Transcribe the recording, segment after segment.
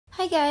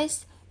Hi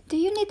guys! Do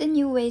you need a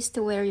new ways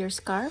to wear your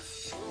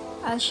scarf?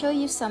 I'll show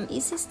you some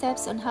easy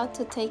steps on how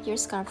to take your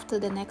scarf to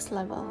the next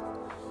level.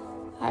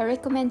 I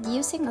recommend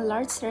using a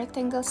large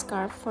rectangle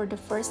scarf for the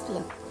first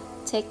look.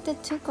 Take the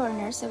two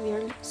corners of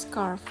your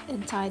scarf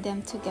and tie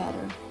them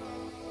together.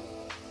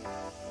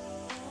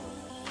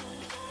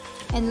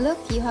 And look,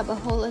 you have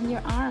a hole on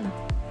your arm.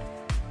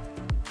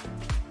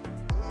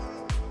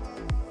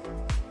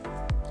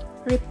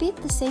 Repeat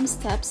the same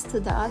steps to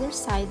the other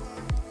side.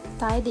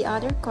 Tie the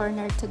other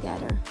corner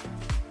together.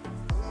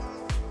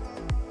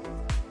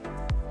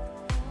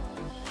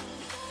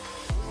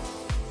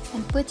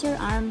 And put your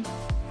arm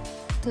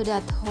to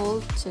that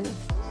hole too.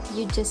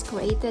 You just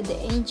created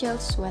the angel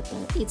sweater.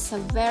 It's a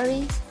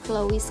very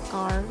flowy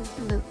scarf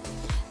look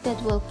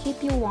that will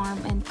keep you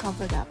warm and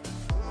covered up.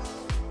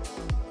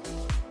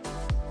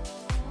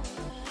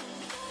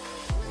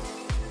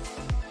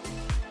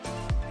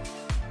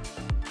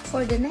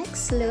 For the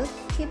next look,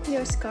 keep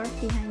your scarf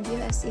behind you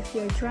as if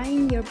you're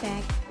drying your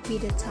back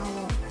with a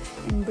towel,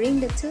 and bring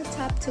the two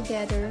tops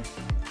together,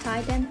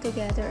 tie them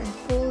together and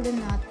pull the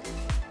knot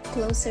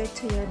closer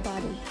to your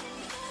body,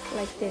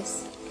 like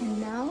this.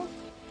 And now,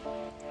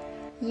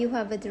 you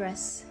have a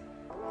dress.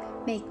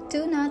 Make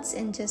two knots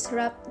and just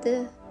wrap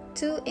the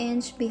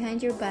 2-inch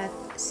behind your back.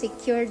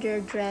 Secure your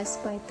dress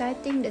by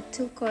tightening the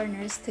two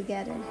corners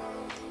together.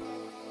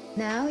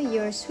 Now,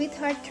 your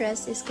sweetheart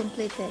dress is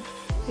completed.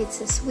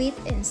 It's a sweet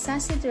and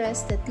sassy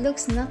dress that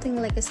looks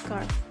nothing like a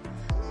scarf.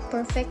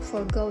 Perfect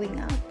for going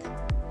out.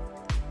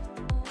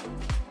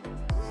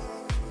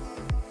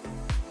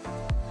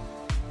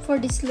 For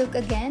this look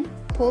again,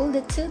 pull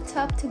the two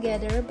tops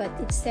together, but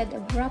instead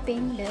of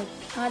wrapping the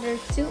other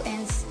two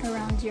ends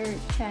around your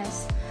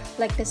chest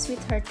like the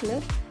sweetheart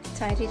look,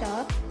 tie it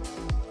up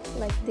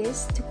like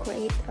this to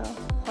create a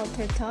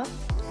halter top.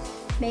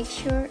 Make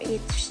sure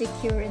it's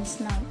secure and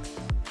snug,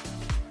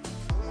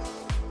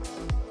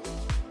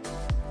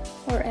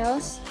 or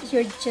else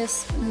you'll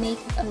just make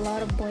a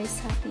lot of boys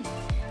happy.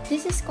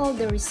 This is called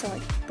the resort,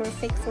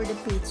 perfect for the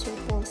beach or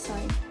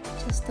poolside.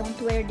 Just don't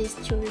wear this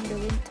during the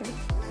winter.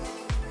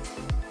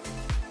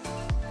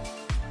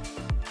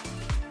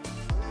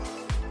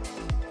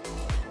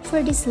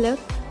 For this look,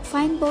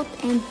 find both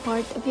end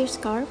part of your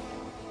scarf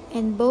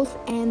and both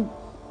end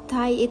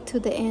tie it to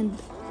the end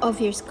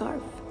of your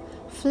scarf.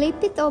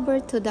 Flip it over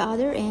to the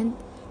other end,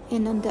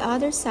 and on the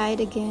other side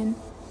again,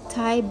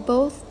 tie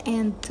both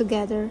ends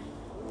together.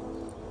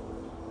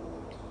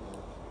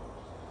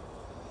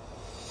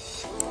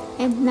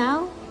 And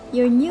now,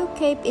 your new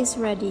cape is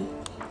ready.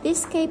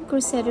 This cape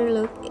crusader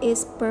look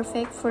is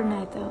perfect for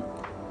night out.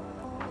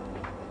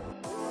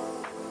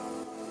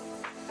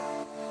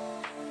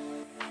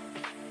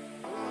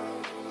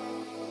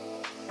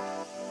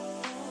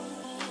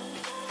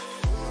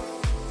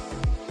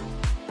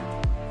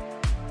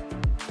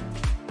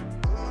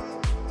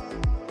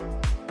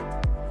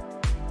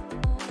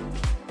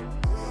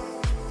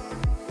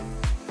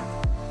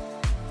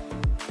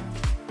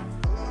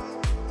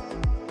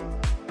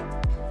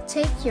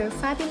 Take your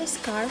fabulous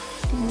scarf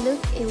and loop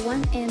at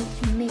one end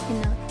and make a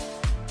knot.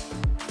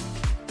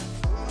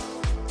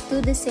 Do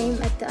the same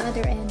at the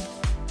other end.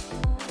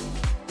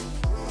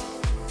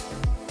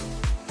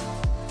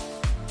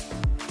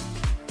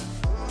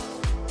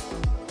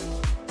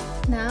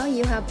 Now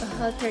you have a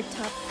halter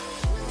top.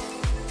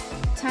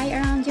 Tie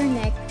around your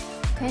neck,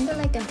 kinda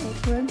like an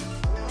apron.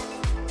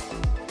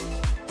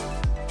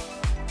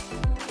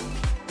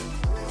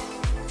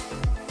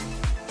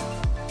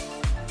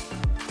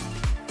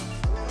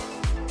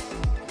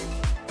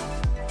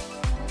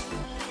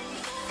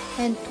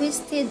 And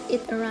twisted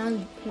it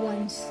around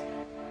once.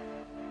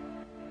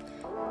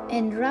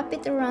 And wrap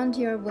it around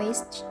your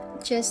waist,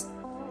 just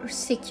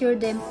secure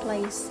them in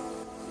place.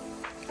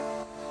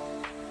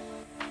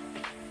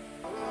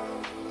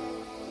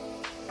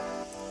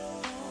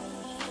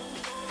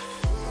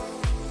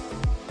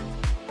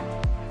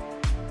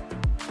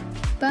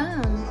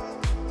 Bam!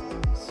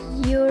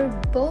 Your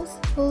both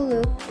full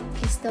look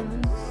is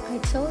done. I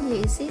told you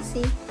it's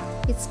easy.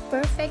 It's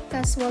perfect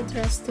casual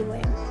dress to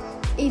wear.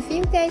 If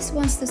you guys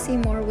want to see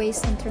more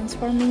ways on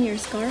transforming your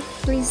scarf,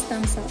 please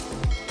thumbs up.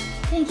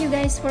 Thank you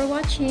guys for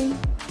watching.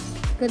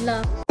 Good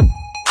luck.